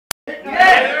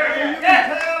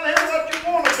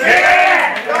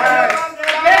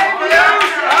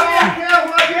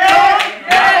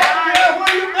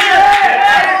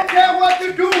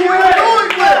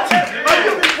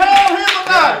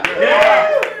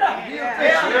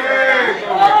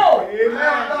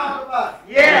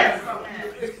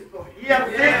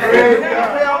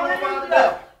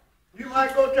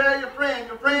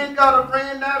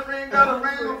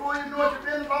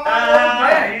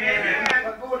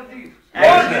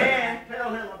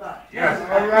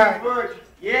right. Virgin.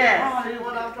 Yes. See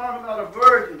what I'm talking about, a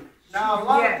virgin. Now, a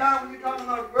lot of times when you're talking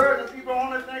about a virgin, people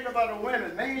only think about the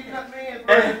women. Men, not men.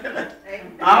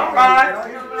 All right.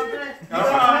 You know what I'm saying?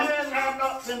 Some men have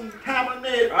not been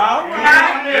contaminated. All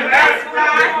right. That's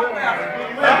right.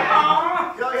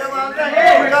 You hear what I'm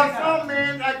saying? We got some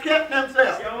men that kept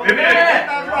themselves.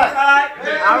 That's right.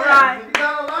 All right. You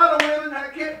got a lot of women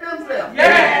that kept themselves.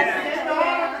 Yes. In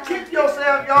order to keep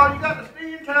yourself, y'all, you got to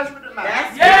stay in touch with the man.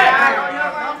 That's You right.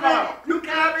 know what I'm saying? You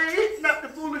can't be eating up the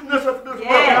foolishness of this world.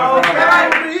 Yes. You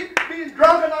can't be being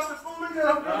drunk enough the foolishness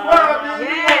of this world. Then you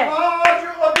Yes. will lose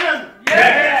your agenda.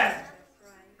 Yes.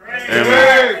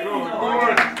 Amen.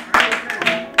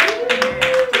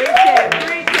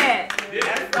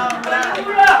 That's all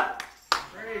right.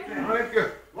 Thank you.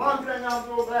 One thing I'm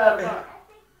so glad about.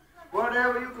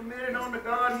 Whatever you committed on to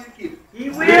God, He'll keep it. He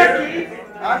will keep it.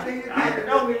 I think He'll keep it.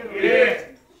 know He will.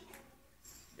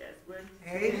 That's what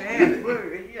Amen.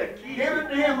 He'll keep Give it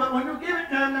to Him, but when you give it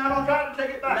to Him, now don't try to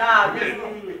take it back. Nah, just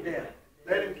leave it there.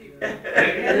 Let Him keep it.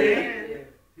 Amen.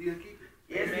 He'll keep it.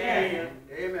 Yes, ma'am.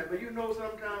 Amen. But you know,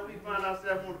 sometimes we find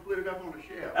ourselves want to put it up on the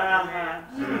shelf. Uh-huh.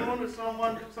 As soon as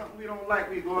someone do something we don't like,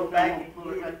 we go up there and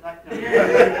pull it right back down.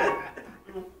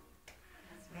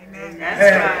 Amen. That's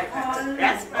right.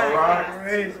 That's All right. right.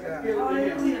 Praise God. Give it to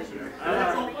Him.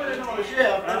 I'm going to put it on the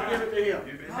shelf and give it to Him.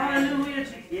 Hallelujah. And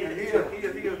Yes. He'll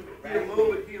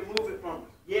move it from us.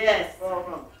 Yes. Far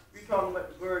from us. We're talking about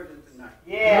the virgin tonight.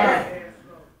 Yes.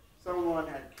 Someone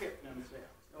had kept themselves.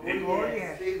 Oh,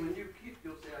 yes. See, when you keep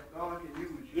yourself, God can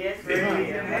use you. Yes,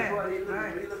 Amen. That's why He's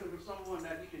looking for someone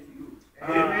that He can use. You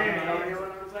hear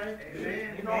what I'm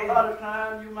saying? You know, a lot of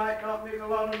times you might not make a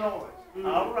lot of noise.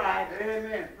 All right.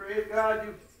 Amen. Praise God.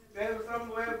 You maybe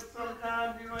somewhere,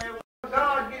 sometimes you know what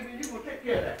God gives you, you will take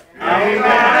care of that. Amen.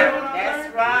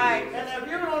 That's right. And if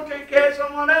you don't take care of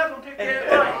someone else, will take care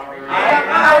of you.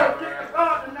 I take the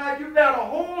God tonight. You better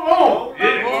hold on.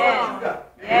 Yes.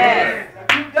 Yes.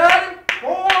 If you got it,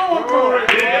 hold on to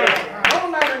it.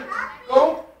 Don't let it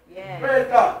go. Yes. Praise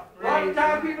God. A lot of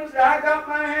times people say, I got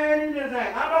my hand in his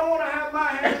hand. I don't want to have my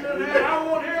hand in his hand. I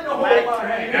want him to hold my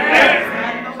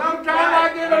hand. Sometimes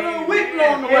I get a little weak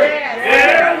along the way.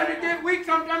 Yes. When you get weak,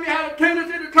 sometimes you have a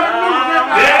tendency to turn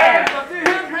loose. But see,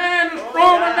 his hand is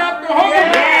strong enough to hold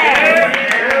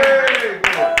me.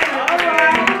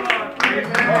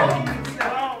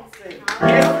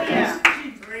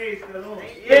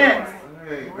 Yes.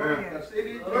 Amen. Now, see,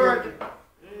 these virgins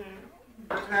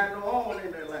just have no oil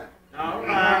in their lamp. All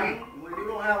right. When you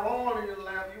don't have oil in your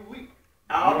lamp, you're weak.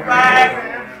 All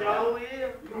right. Show will.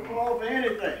 You fall for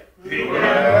anything.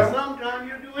 Yes. Sometimes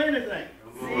you do anything.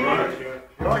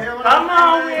 Come Come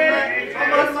on with it.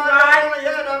 Somebody It's might right. only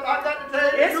head up. I got to tell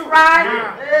you the It's truth. right.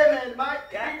 Amen. It might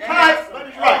be tight, but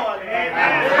it's right.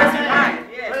 That's right.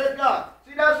 Yes. Praise God.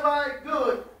 See, that's why it's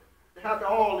good to have the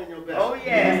oil in your vessel. Oh,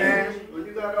 yes. When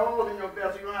you got the oil in your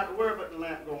vessel, you don't have to worry about the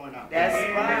lamp going out. That's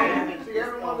right. And see,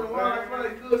 every once in a while, it's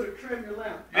really good to trim your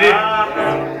lamp.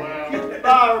 Uh-huh. Keep the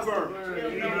fire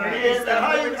burning. Yes.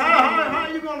 How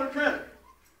you going to trim it?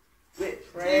 With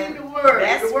Read prayer. the word.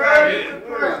 That's the word right. is the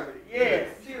prayer. Yes.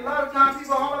 See, a lot of times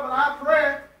people holler, but I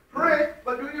pray,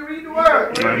 but do you read the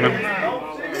word? See, you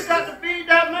got to feed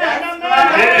that man. That's That man right.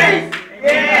 got to eat.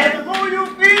 Yes. And the more you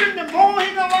feed him, the more he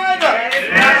gonna rise up.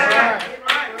 That's right.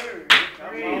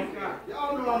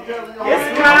 Y'all know I'm telling y'all.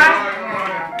 It's right.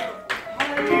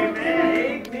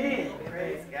 Amen. Amen.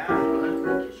 Praise God.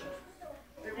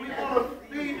 If we want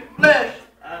to feed the flesh,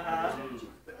 Uh-huh.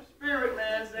 the spirit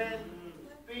man saying,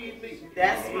 feed me.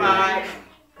 That's right.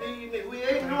 Feed me. We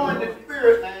ain't knowing the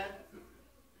spirit man.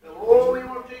 Oh, we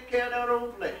want to take care of that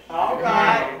old flesh. All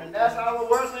right. And that's our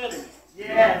worst enemy.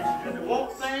 Yes. And it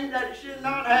wants things that it should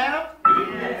not have.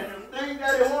 Yes. And the things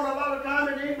that it want a lot of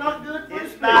times, it ain't not good for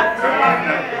It's the not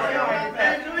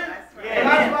spirit. good. And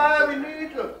that's why we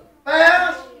need to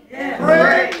fast, Yes.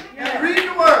 pray, Yes. and read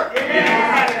the word.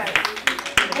 Yes.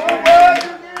 The more word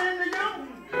you get into you,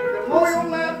 the more your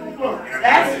lamp will burn.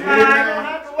 That's You right. don't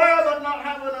have to worry about not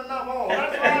having enough oil.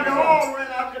 That's why the oil ran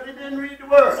out, because they didn't read the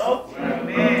word. Oh,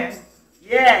 amen.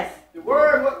 Yes. The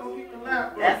word what will keep the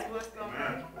lamp burning. That's what's going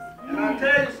on. And I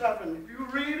tell you something, if you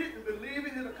read it and believe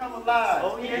it, it'll come alive.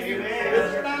 Oh, yes, It'll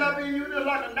amen. stand up in you just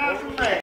like a natural man.